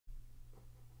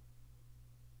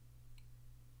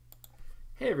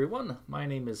Hey everyone, my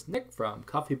name is Nick from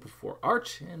Coffee Before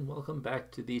Arch, and welcome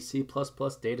back to the C++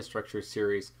 Data Structure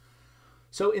series.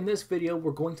 So in this video,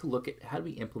 we're going to look at how do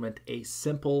we implement a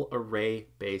simple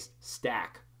array-based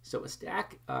stack. So a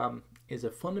stack is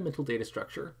a fundamental data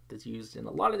structure that's used in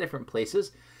a lot of different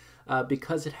places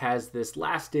because it has this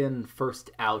last in,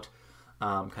 first out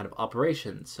kind of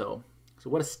operation. So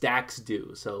what do stacks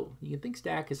do? So you can think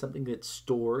stack is something that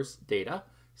stores data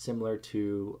similar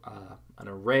to an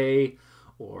array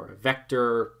or a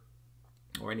vector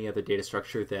or any other data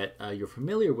structure that you're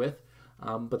familiar with,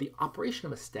 but the operation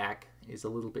of a stack is a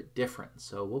little bit different.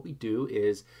 So what we do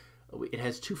is it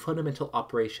has two fundamental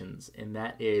operations, and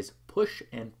that is push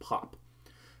and pop.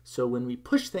 So when we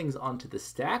push things onto the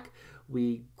stack,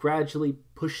 we gradually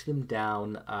push them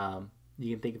down.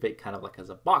 You can think of it kind of like as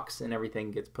a box, and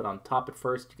everything gets put on top at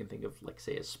first. You can think of, like,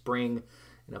 say, a spring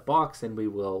in a box, and we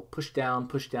will push down,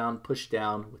 push down, push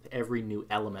down with every new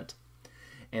element.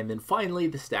 And then finally,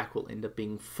 the stack will end up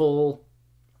being full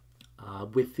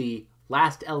with the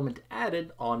last element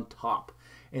added on top.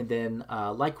 And then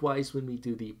likewise, when we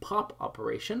do the pop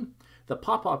operation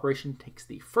takes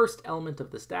the first element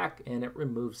of the stack and it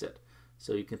removes it.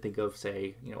 So you can think of,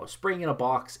 say, a spring in a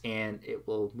box, and it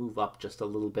will move up just a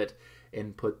little bit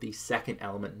and put the second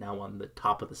element now on the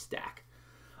top of the stack.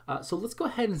 So let's go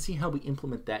ahead and see how we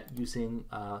implement that using,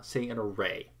 say, an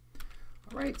array.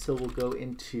 All right, so we'll go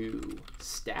into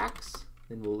stacks,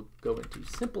 then we'll go into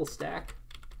simple stack,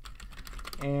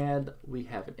 and we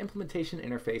have an implementation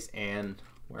interface and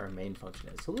where our main function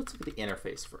is. So let's look at the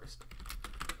interface first.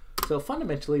 So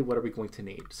fundamentally, what are we going to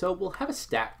need? So we'll have a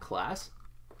stack class,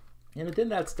 and within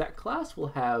that stack class, we'll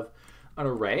have an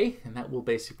array, and that will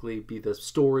basically be the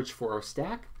storage for our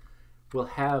stack. We'll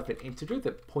have an integer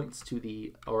that points to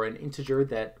an integer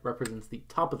that represents the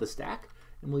top of the stack,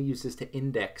 and we'll use this to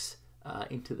index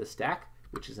into the stack,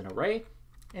 which is an array.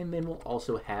 And then we'll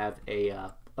also have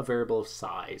a variable of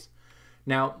size.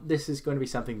 Now, this is going to be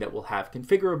something that we'll have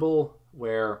configurable,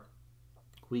 where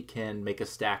we can make a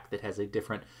stack that has a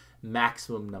different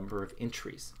maximum number of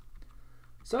entries.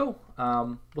 So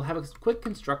we'll have a quick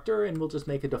constructor, and we'll just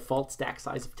make a default stack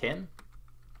size of 10.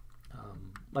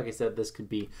 Like I said, this could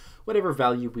be whatever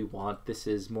value we want. This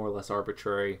is more or less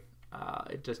arbitrary.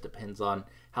 It just depends on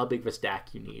how big of a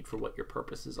stack you need for what your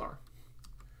purposes are.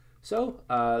 So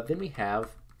then we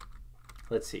have,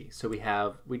 let's see, so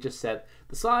we just set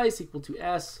the size equal to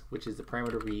s, which is the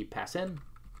parameter we pass in.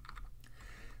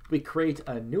 We create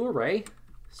a new array,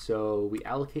 so we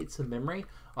allocate some memory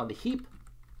on the heap,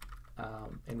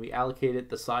 and we allocate it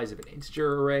the size of an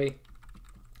integer array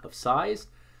of size,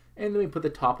 and then we put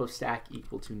the top of stack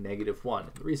equal to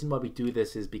 -1. The reason why we do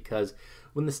this is because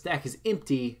when the stack is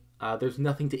empty, there's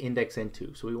nothing to index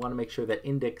into. So we want to make sure that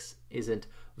index isn't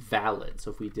valid. So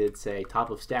if we did, say,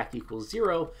 top of stack equals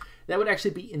 0, that would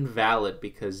actually be invalid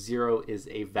because 0 is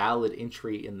a valid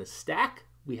entry in the stack.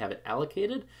 We have it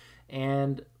allocated.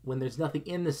 And when there's nothing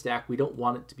in the stack, we don't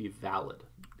want it to be valid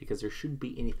because there shouldn't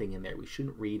be anything in there. We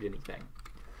shouldn't read anything.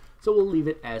 So we'll leave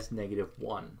it as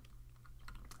 -1.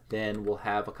 Then we'll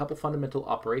have a couple fundamental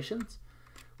operations,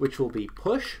 which will be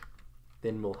push.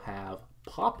 Then we'll have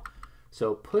pop.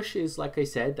 So push is, like I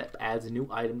said, that adds a new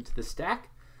item to the stack.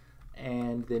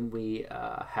 And then we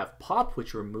have pop,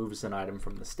 which removes an item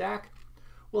from the stack.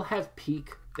 We'll have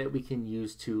peek that we can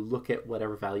use to look at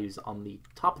whatever values on the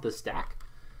top of the stack.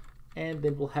 And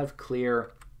then we'll have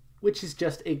clear, which is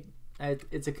just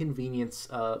it's a convenience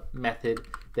method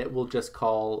that we'll just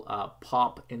call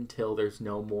pop until there's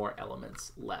no more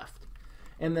elements left.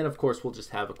 And then, of course, we'll just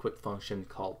have a quick function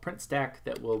called print stack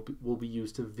that will be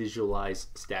used to visualize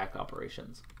stack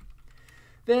operations.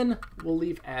 Then we'll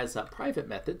leave as private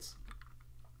methods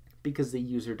because the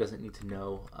user doesn't need to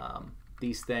know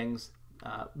these things.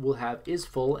 We'll have is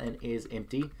full and is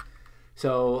empty.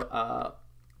 So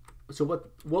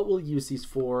what we'll use these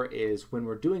for is when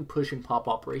we're doing push and pop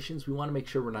operations, we want to make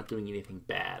sure we're not doing anything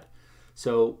bad.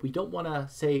 So we don't want to,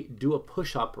 say, do a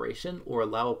push operation or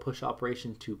allow a push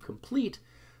operation to complete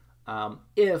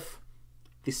if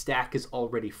the stack is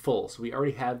already full. So we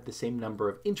already have the same number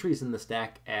of entries in the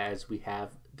stack as we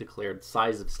have declared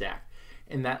size of stack.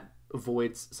 And that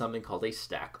avoids something called a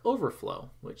stack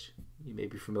overflow, which you may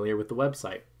be familiar with the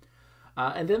website.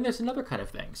 And then there's another kind of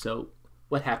thing. So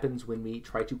what happens when we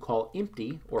try to call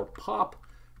empty, or pop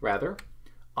rather,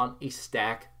 on a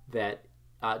stack that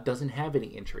doesn't have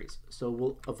any entries? So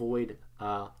we'll avoid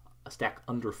a stack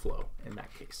underflow in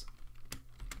that case.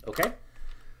 Okay,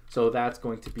 so that's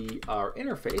going to be our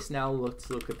interface. Now let's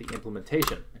look at the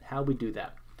implementation and how we do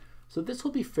that. So this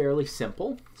will be fairly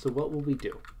simple. So what will we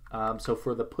do? So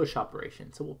for the push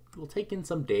operation, so we'll take in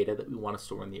some data that we want to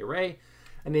store in the array.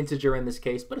 an integer in this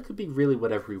case, but it could be really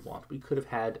whatever we want. We could have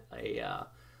had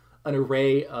an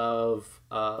array of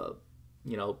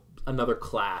another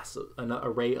class, an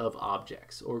array of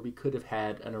objects, or we could have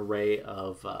had an array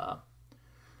of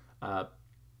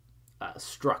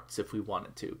structs if we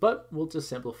wanted to, but we'll just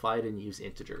simplify it and use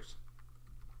integers.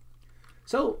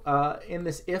 So in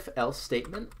this if-else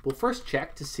statement, we'll first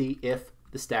check to see if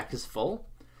the stack is full.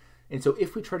 And so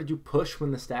if we try to do push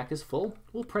when the stack is full,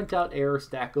 we'll print out error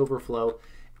stack overflow,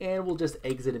 and we'll just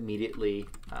exit immediately.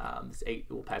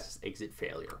 We'll pass this exit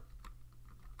failure.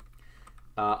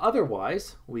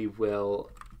 Otherwise, we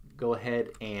will go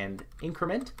ahead and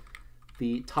increment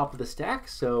the top of the stack.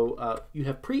 So you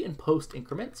have pre and post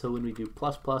increment. So when we do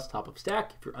plus plus top of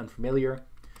stack, if you're unfamiliar,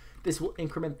 this will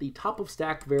increment the top of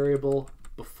stack variable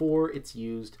before it's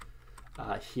used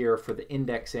here for the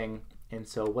indexing. And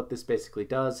so what this basically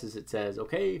does is it says,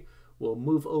 okay, we'll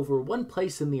move over one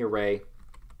place in the array,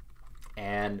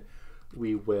 and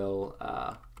we will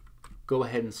go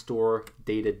ahead and store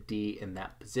data D in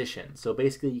that position. So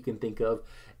basically you can think of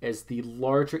as the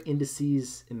larger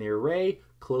indices in the array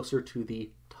closer to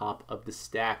the top of the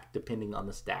stack, depending on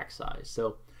the stack size.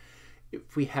 So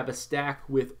if we have a stack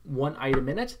with one item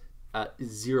in it,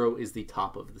 0 is the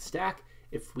top of the stack.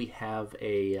 If we have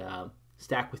a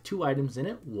stack with 2 items in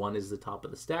it, 1 is the top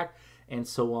of the stack, and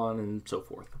so on and so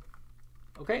forth.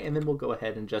 Okay, and then we'll go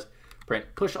ahead and just print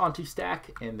push onto stack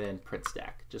and then print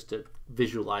stack, just to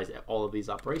visualize all of these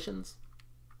operations.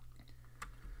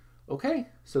 Okay,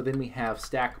 so then we have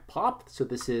stack pop. So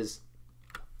this is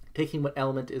taking what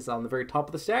element is on the very top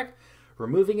of the stack,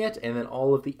 removing it, and then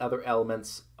all of the other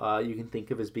elements you can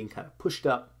think of as being kind of pushed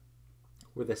up,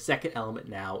 where the second element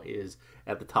now is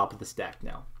at the top of the stack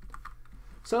now.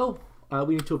 So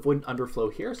we need to avoid an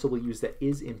underflow here, so we'll use that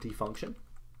isEmpty function.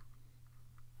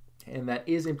 And that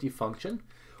isEmpty function,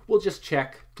 we'll just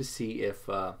check to see if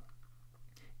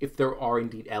there are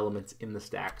indeed elements in the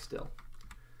stack still.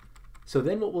 So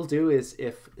then what we'll do is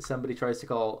if somebody tries to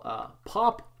call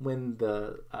pop when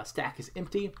the stack is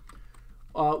empty,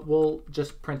 we'll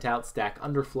just print out stack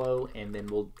underflow, and then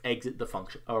we'll exit the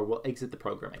function, or we'll exit the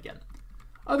program again.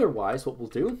 Otherwise, what we'll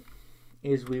do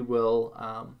is we will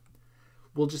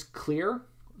we'll just clear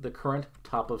the current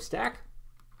top of stack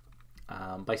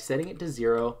by setting it to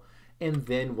 0, and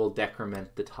then we'll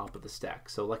decrement the top of the stack.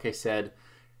 So like I said,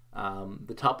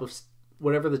 the top of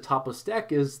whatever the top of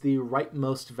stack is, the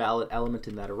rightmost valid element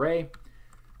in that array.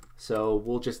 So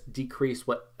we'll just decrease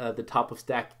what the top of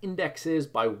stack index is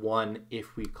by 1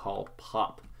 if we call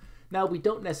pop. Now we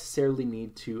don't necessarily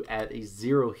need to add a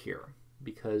 0 here,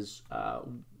 because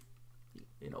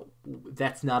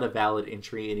that's not a valid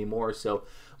entry anymore. So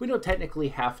we don't technically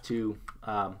have to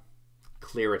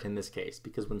clear it in this case,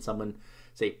 because when someone,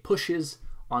 say, pushes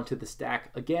onto the stack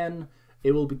again,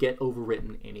 it will get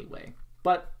overwritten anyway.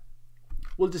 But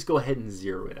we'll just go ahead and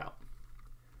 0 it out.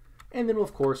 And then,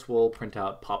 of course, we'll print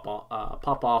out pop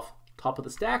off top of the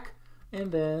stack,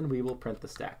 and then we will print the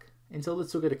stack. And so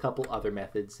let's look at a couple other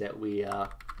methods that we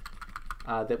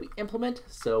implement.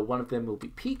 So one of them will be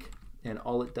peek, and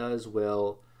all it does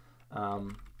will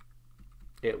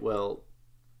it will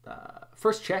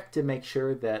first check to make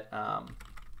sure that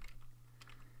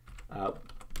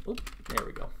there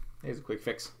we go. There's a quick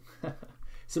fix.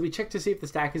 So we check to see if the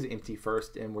stack is empty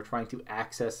first, and we're trying to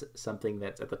access something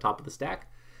that's at the top of the stack.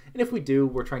 And if we do,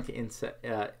 we're trying to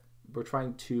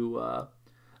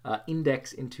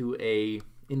index into a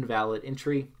invalid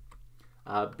entry,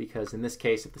 because in this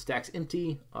case, if the stack's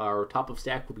empty, our top of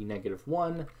stack will be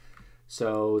 -1.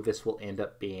 So this will end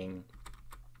up being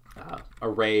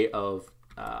array of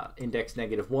index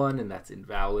 -1, and that's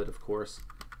invalid, of course.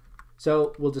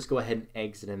 So we'll just go ahead and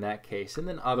exit in that case, and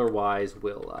then otherwise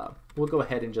we'll go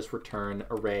ahead and just return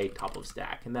array top of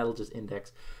stack, and that'll just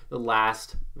index the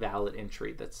last valid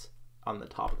entry that's on the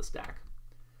top of the stack.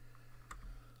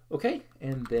 Okay,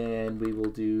 and then we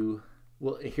will do,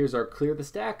 well, here's our clear the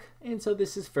stack, and so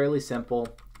this is fairly simple.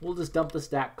 We'll just dump the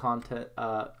stack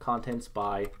contents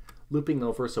by looping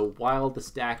over. So while the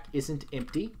stack isn't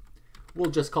empty, we'll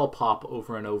just call pop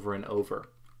over and over and over.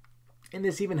 And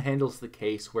this even handles the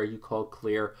case where you call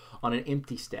clear on an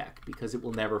empty stack, because it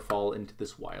will never fall into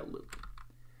this while loop.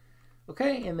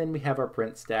 Okay, and then we have our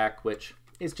print stack, which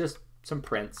is just some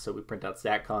prints. So we print out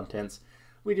stack contents.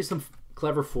 We do some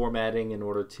clever formatting in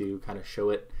order to kind of show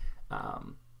it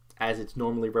as it's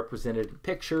normally represented in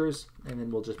pictures. And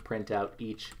then we'll just print out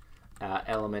each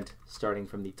element starting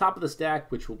from the top of the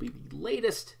stack, which will be the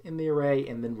latest in the array,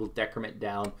 and then we'll decrement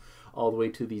down all the way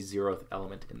to the 0th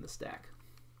element in the stack.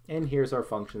 And here's our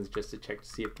functions just to check to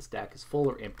see if the stack is full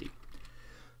or empty.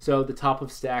 So the top of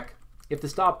stack if the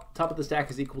top of the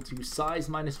stack is equal to size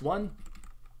minus 1,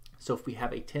 so if we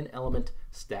have a 10 element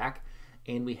stack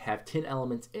and we have 10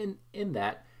 elements in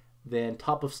that, then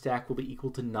top of stack will be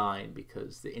equal to 9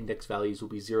 because the index values will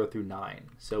be 0 through 9.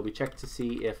 So we check to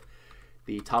see if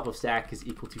the top of stack is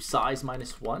equal to size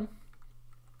minus 1.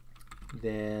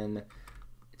 Then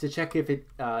to check if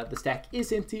the stack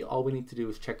is empty, all we need to do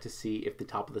is check to see if the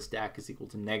top of the stack is equal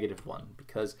to -1,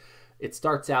 because it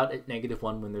starts out at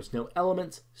 -1 when there's no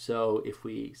elements. So if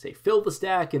we say fill the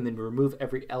stack and then remove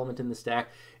every element in the stack,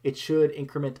 it should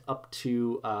increment up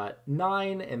to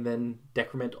 9 and then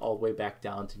decrement all the way back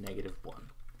down to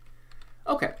 -1.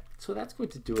 Okay, so that's going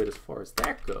to do it as far as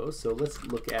that goes. So let's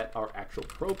look at our actual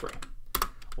program,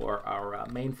 or our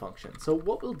main function. So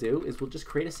what we'll do is we'll just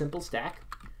create a simple stack.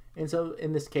 And so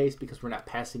in this case, because we're not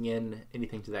passing in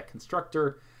anything to that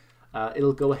constructor,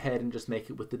 it'll go ahead and just make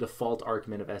it with the default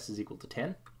argument of s is equal to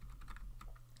 10.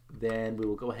 Then we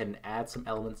will go ahead and add some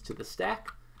elements to the stack.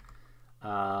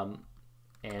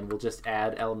 And we'll just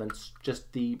add elements,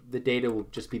 just the data will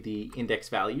just be the index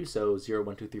value, so 0,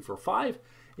 1, 2, 3, 4, 5.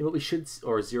 And what we should,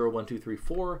 or 0, 1, 2, 3,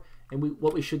 4. And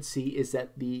what we should see is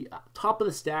that the top of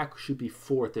the stack should be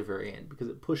 4 at the very end because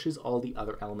it pushes all the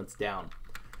other elements down.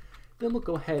 Then we'll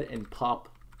go ahead and pop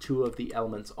 2 of the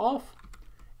elements off,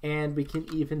 and we can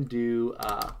even do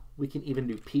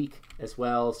peak as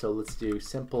well. So let's do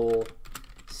simple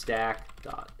stack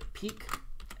dot peak,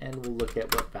 and we'll look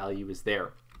at what value is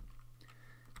there.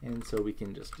 And so we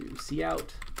can just do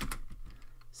cout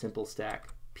simple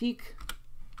stack peak,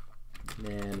 and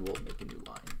then we'll make a new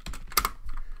line.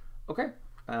 Okay,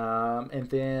 and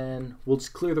then we'll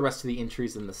just clear the rest of the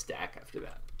entries in the stack after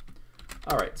that.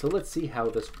 All right, so let's see how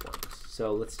this works.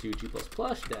 So let's do g++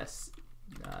 -c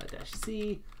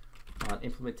on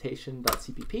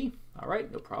implementation.cpp. All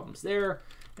right, no problems there.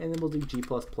 And then we'll do g++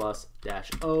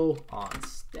 -o on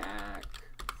stack.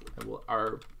 And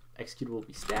our executable will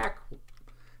be stack. We'll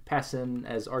pass in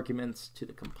as arguments to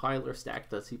the compiler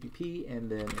stack.cpp and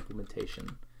then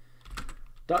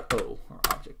implementation.o, our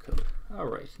object code. All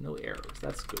right, no errors.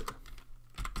 That's good.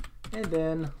 And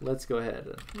then let's go ahead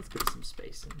and let's give it some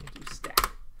space and we'll do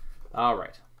stack. All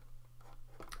right.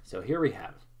 So here we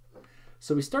have.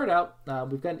 So we start out,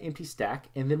 we've got an empty stack,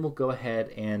 and then we'll go ahead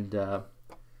and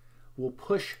we'll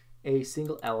push a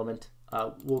single element.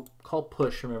 We'll call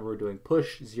push. Remember, we're doing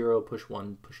push 0, push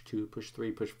 1, push 2, push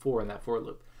 3, push 4 in that for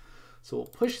loop. So we'll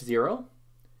push 0,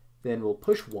 then we'll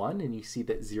push 1, and you see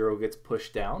that 0 gets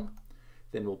pushed down.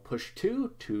 Then we'll push 2,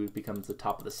 2 becomes the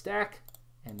top of the stack,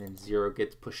 and then 0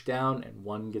 gets pushed down, and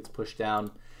 1 gets pushed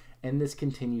down, and this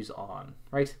continues on,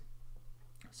 right?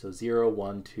 So 0,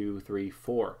 1, 2, 3,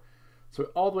 4. So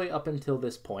all the way up until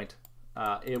this point,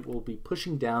 it will be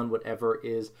pushing down whatever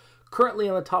is currently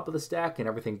on the top of the stack and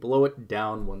everything below it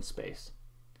down 1 space.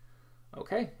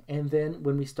 Okay, and then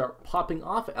when we start popping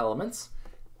off elements,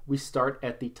 we start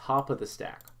at the top of the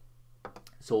stack.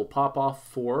 So we'll pop off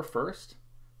 4 first.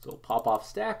 So we'll pop off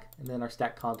stack, and then our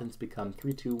stack contents become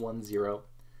 3, 2, 1, 0.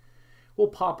 We'll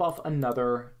pop off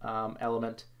another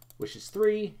element, which is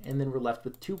 3, and then we're left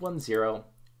with 2, 1, 0.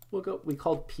 We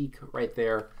called peak right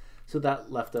there. So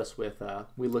that left us with,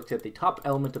 we looked at the top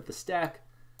element of the stack,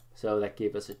 so that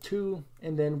gave us a 2,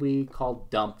 and then we called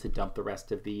dump to dump the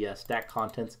rest of the stack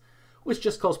contents, which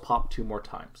just calls pop 2 more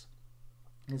times.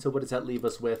 And so what does that leave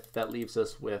us with? That leaves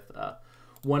us with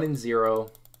 1 and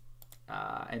 0,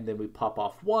 and then we pop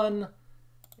off 1,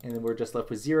 and then we're just left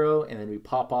with 0, and then we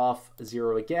pop off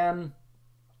 0 again,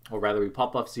 or rather we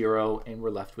pop off 0, and we're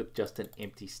left with just an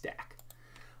empty stack.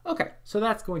 Okay, so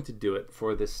that's going to do it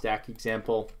for this stack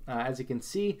example. As you can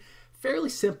see, fairly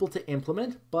simple to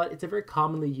implement, but it's a very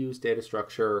commonly used data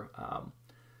structure.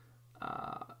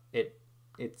 It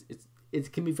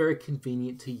can be very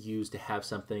convenient to use to have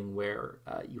something where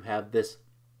you have this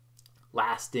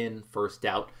last in, first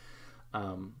out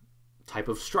type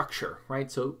of structure,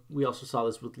 right? So we also saw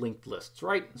this with linked lists,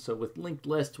 right? So with linked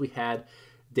lists, we had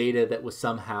data that was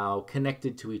somehow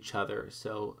connected to each other,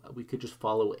 so we could just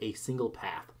follow a single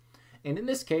path. And in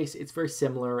this case, it's very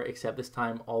similar, except this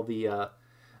time all the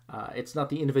it's not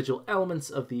the individual elements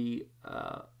of the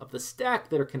stack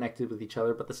that are connected with each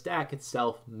other, but the stack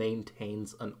itself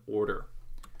maintains an order.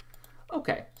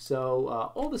 Okay,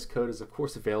 so all this code is of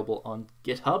course available on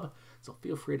GitHub, so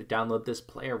feel free to download this,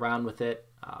 play around with it.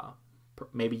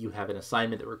 Maybe you have an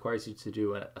assignment that requires you to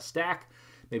do a stack.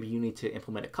 Maybe you need to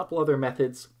implement a couple other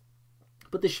methods,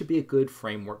 but this should be a good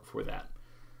framework for that.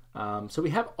 So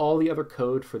we have all the other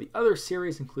code for the other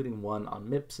series, including one on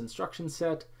MIPS instruction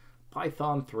set,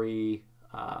 Python 3,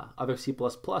 other C++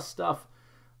 stuff,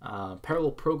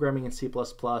 parallel programming in C++,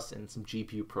 and some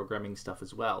GPU programming stuff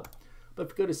as well. But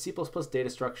if you go to C++ data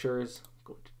structures,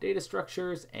 go to data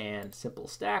structures and simple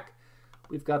stack,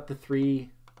 we've got the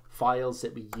 3 files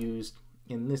that we used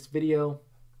in this video.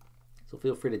 So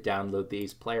feel free to download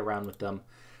these, play around with them.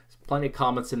 There's plenty of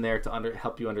comments in there to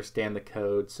help you understand the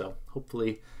code. So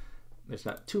hopefully there's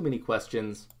not too many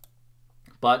questions.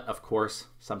 But of course,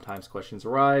 sometimes questions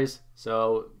arise.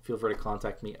 So feel free to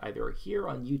contact me either here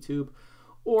on YouTube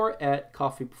or at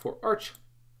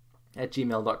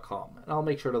coffeebeforearch@gmail.com. And I'll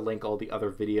make sure to link all the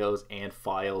other videos and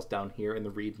files down here in the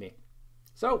README.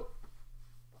 So,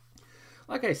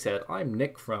 like I said, I'm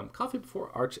Nick from Coffee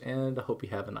Before Arch, and I hope you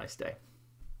have a nice day.